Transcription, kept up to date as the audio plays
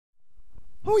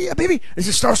Oh yeah, baby. This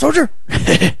is Starsoldier.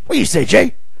 What do you say,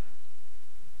 Jay?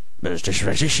 Station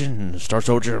Relaxation,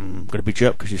 Starsoldier. I'm gonna beat you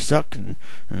up because you suck, and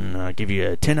give you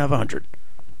a 10 out of 100.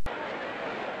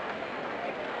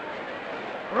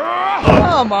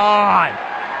 Come on!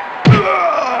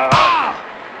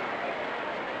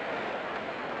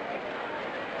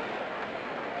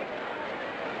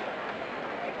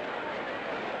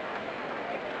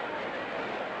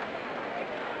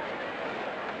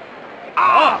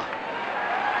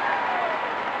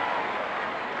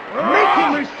 Make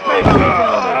him respect his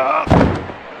elders.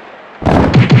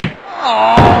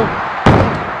 Oh!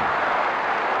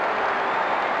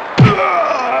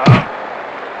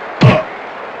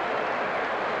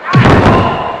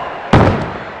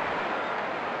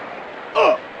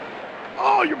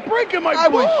 Oh, you're breaking my I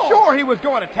was balls. sure he was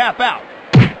going to tap out.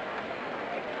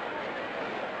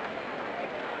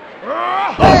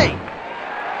 Hey!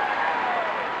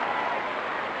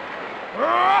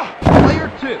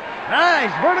 Player 2.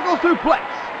 Nice vertical suplex.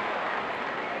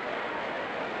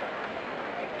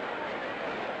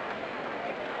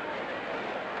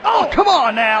 Oh, come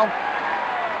on now.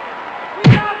 We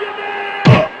got you,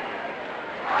 man.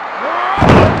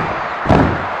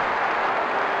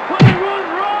 Player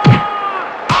 1, run.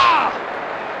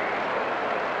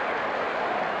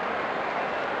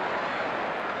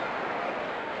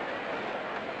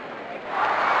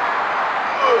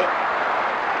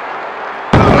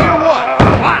 Player 1.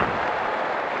 Wow.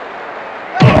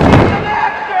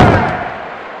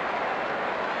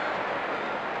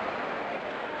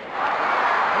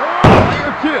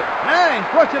 Player 2. Nice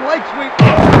Russian leg sweep.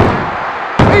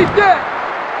 He's dead.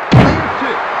 Player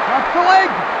 2. Drops the leg.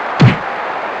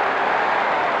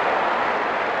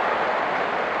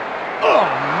 Oh,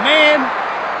 man.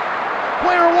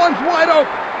 Player 1's wide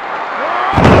open.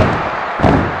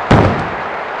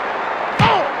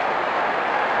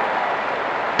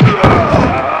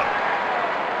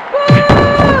 Woo!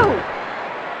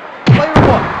 Player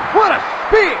 1. What a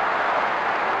spear.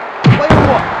 Player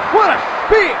 1. What a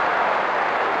spear.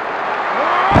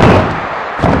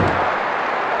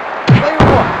 Player 1.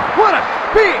 What a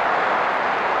spear. Player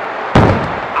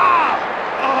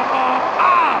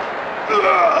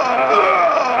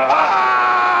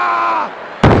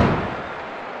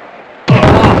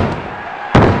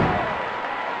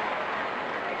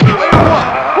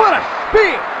 1. What a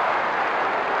spear.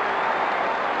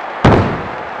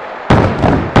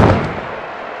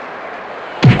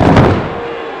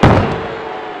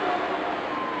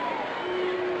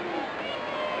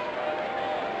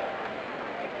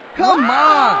 Come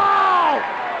on!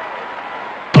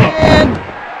 And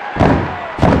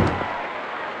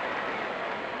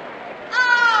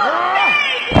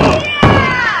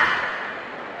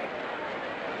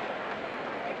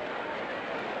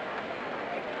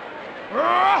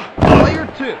player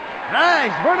 2.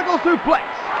 Nice vertical suplex.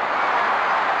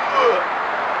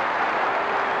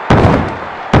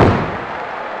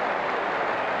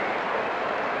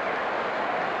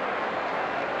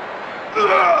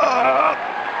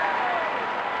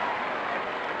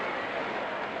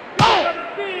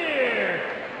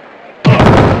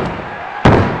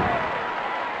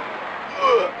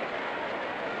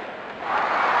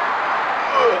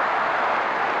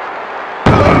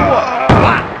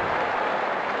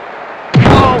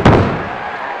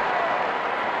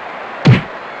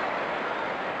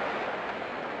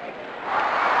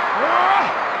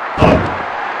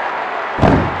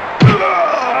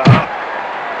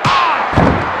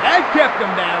 That kept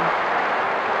him down.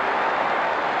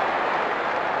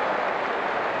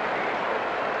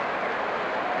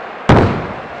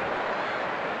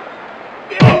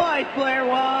 Get a life, Player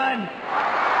 1.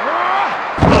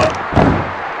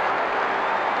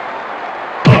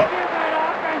 Get that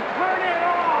off and turn it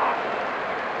off.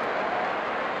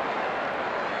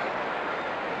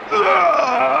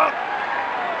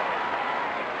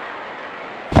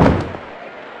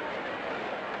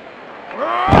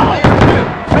 Player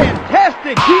 2.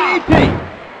 Fantastic DDT.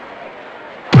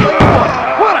 Player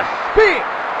 1. What a spear.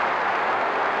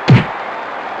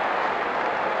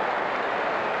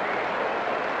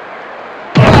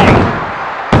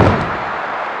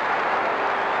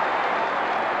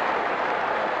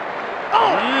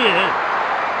 Oh!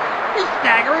 He's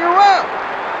staggering around.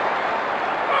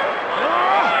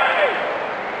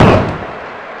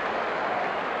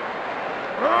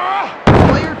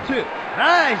 Player 2.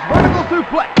 Nice vertical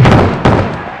suplex.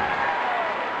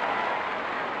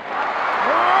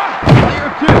 Player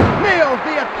 2 nails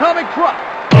the atomic drop.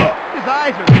 His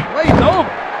eyes are glazed over.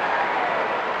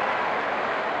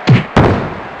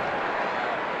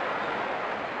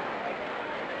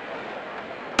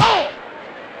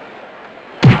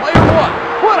 Player 1.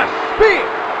 spear.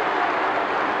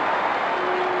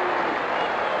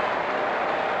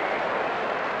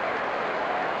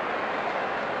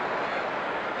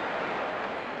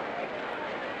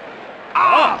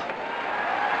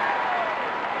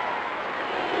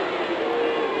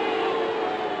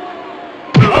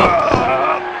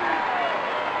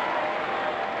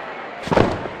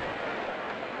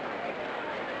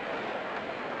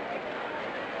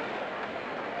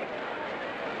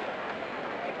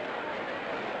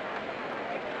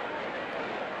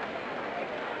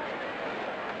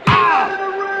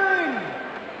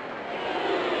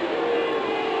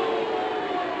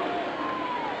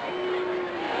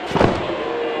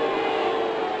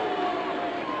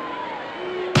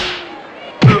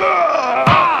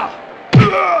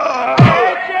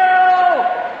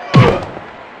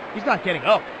 He's not getting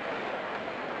up.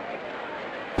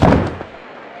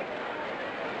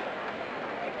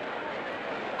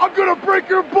 I'm gonna break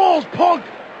your balls, punk!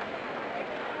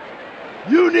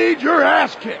 You need your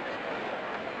ass kicked.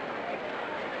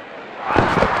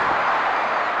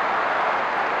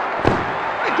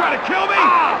 They trying to kill me?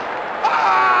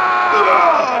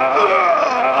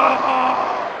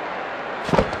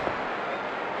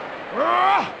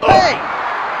 Hey!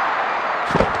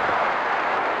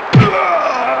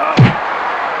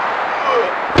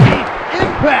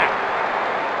 Impact!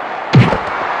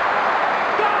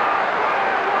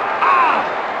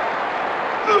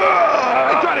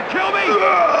 They trying to kill me?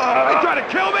 They trying to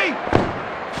kill me?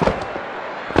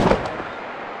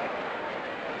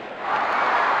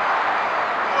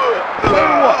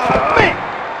 Player one, man!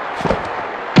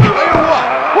 Player one,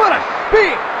 what a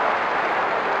spear!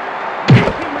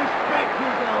 Make him respect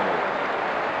his elbow.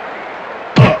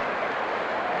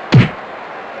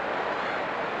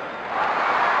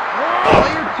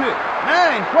 Player two,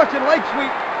 nice Russian leg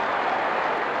sweep.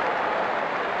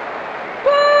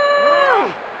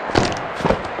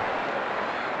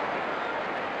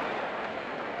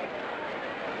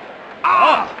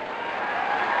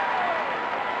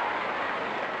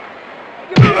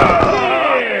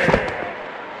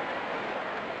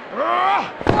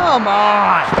 Come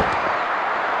on!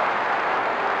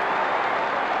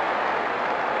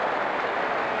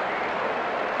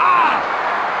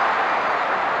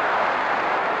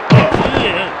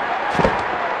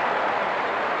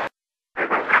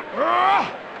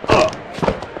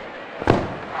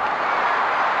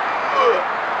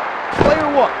 Player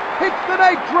one hits the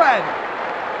night dragon.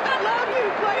 I love you,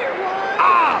 player one.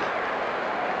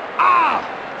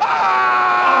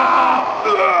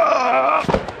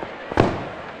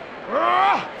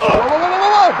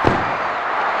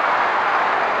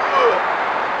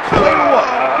 Player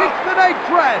one hits the night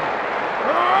dragon.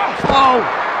 Oh!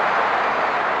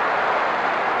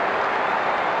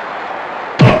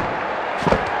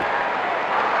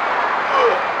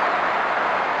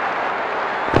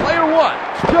 Player one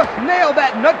just nailed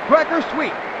that nutcracker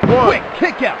sweep. Quick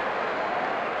kick out.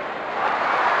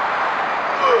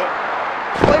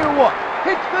 Player one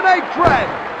hits the night dragon.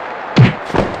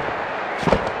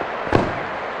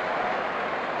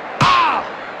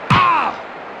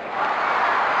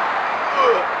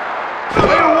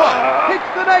 Player one hits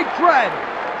the night dragon.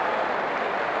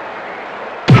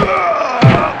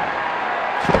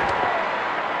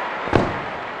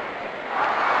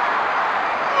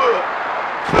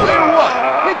 Player one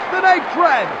hits the night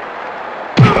dragon.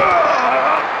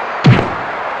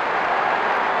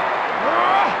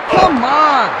 Come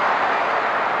on!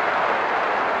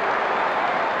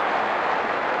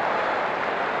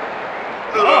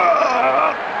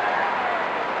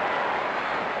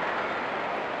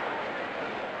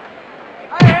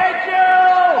 I hate you.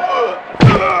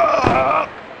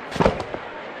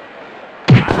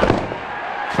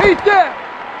 He's dead!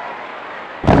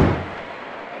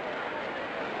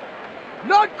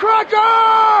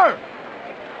 Nutcracker!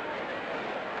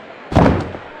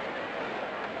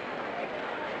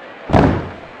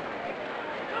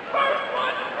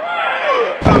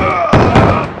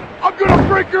 I'm gonna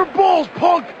break your balls,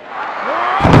 punk!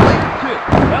 Player two,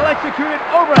 well executed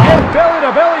overhead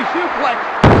belly-to-belly suplex.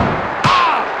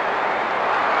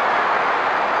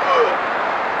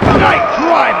 Night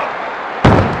driver!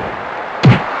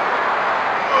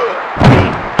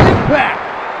 Impact!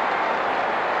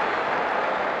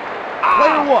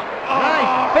 Player one,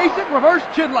 nice basic reverse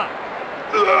chinlock.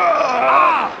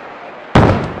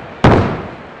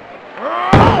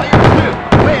 Player two,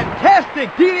 fantastic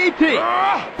DDT.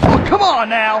 Oh, come on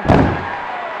now.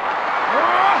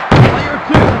 Player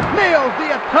two nails the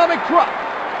atomic drop.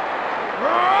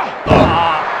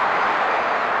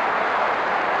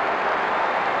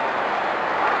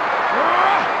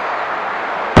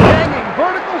 Hanging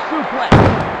vertical suplex.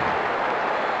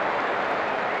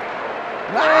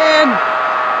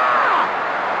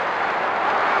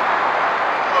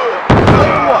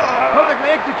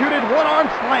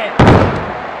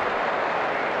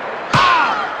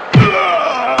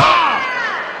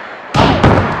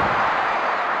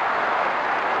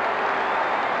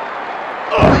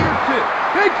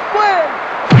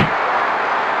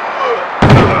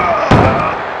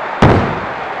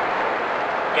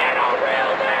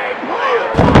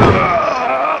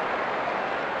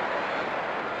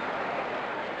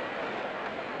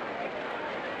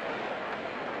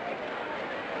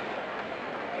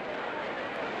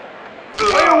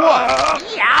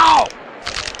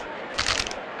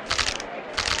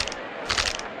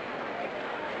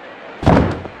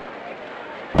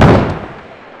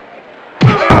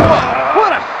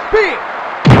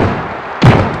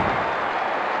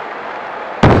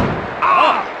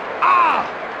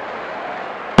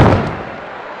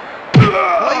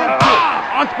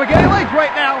 on spaghetti legs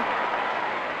right now.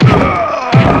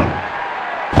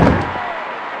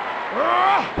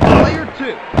 Player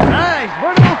 2. Nice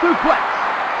vertical suplex.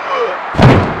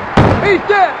 He's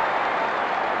dead.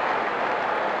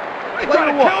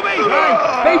 Player 1.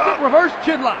 Nice basic reverse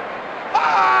chin lock.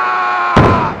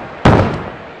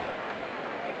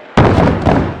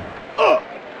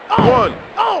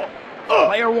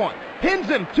 Player 1 pins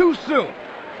him too soon.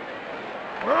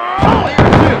 Player 2,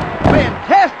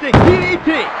 fantastic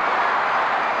DDT.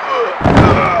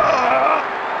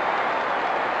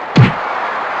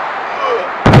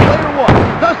 Player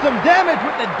 1 does some damage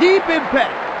with the deep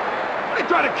impact. They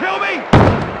trying to kill me?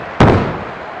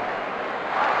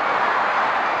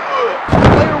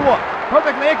 Player 1,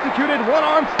 perfectly executed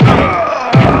one-arm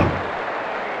slam.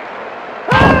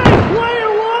 Hey, player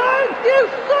 1, you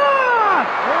suck!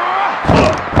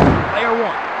 Player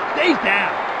 1 stays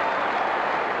down.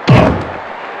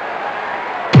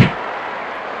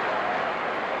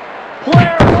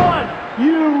 Player 1,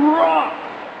 you rock!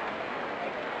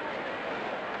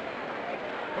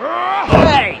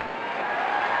 Hey!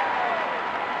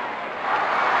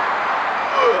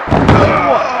 Player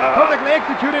 1, perfectly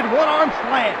executed one-arm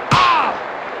slam.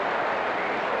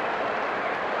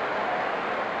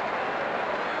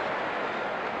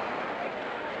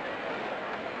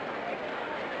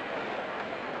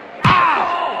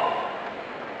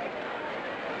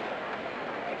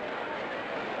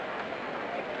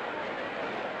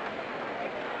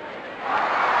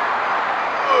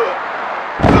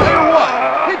 Player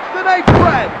 1 hits the knife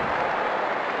grab.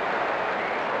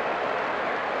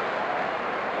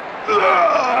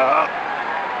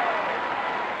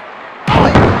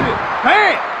 Player 2,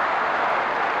 bam!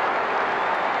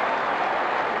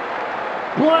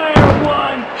 Player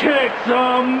 1 kicks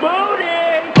some booty!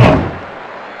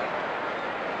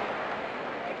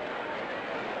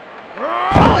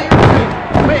 Player 2,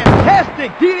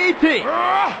 fantastic DDT.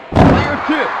 Player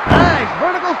 2, nice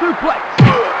vertical suplex.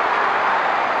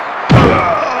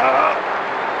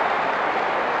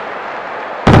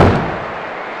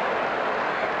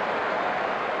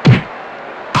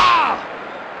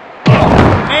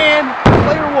 And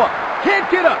player 1 can't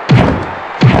get up.